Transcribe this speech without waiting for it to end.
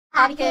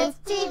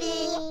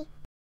HobbyKidsTV.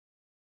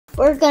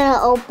 We're gonna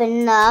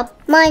open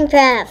up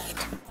Minecraft.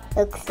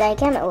 Looks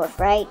like Emmett,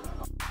 right?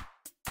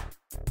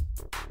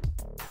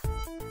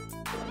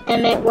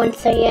 Emmett wouldn't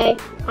say yay.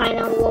 I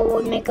know what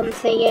would make him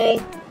say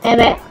yay.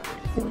 Emmett,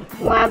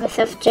 why have a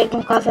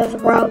self-chicken causes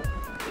bro?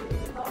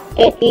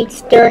 It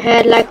eats their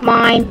head like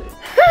mine.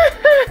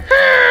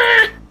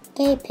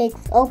 Okay,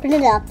 pigs, open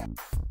it up.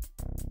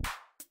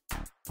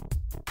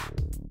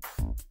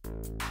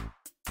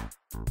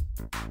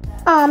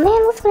 Aw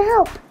man, what's gonna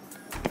help?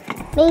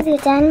 Maybe the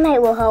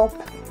dynamite will help.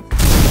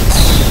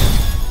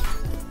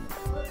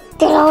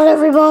 Get out,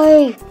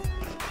 everybody!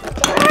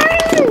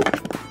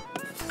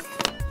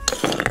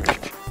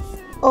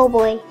 Oh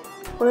boy,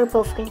 we're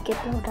both gonna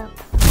get blown up.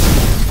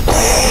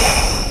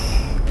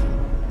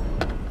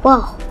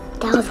 Wow,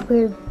 that was a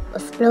weird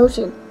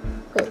explosion.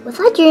 Wait, was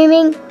I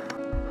dreaming?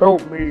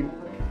 Help me.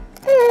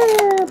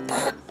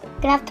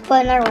 Gonna have to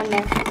put another one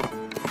there.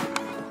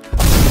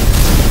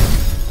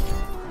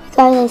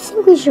 Guys, I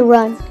think we should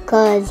run,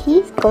 cause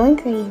he's going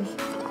crazy.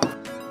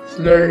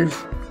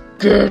 Slaves,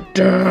 get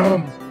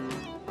down.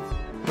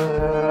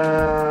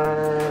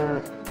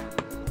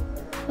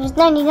 There's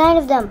 99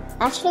 of them.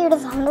 Actually,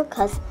 there's 100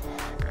 cause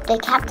the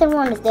captain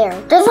one is there.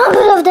 There's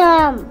 100 of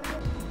them!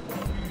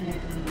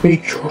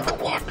 Be sure to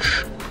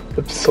watch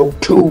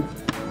episode 2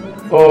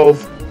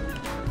 of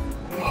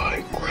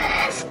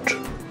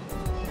Minecraft.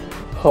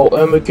 How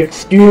Emma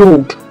gets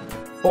killed.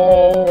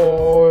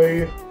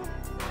 Bye.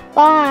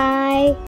 Bye!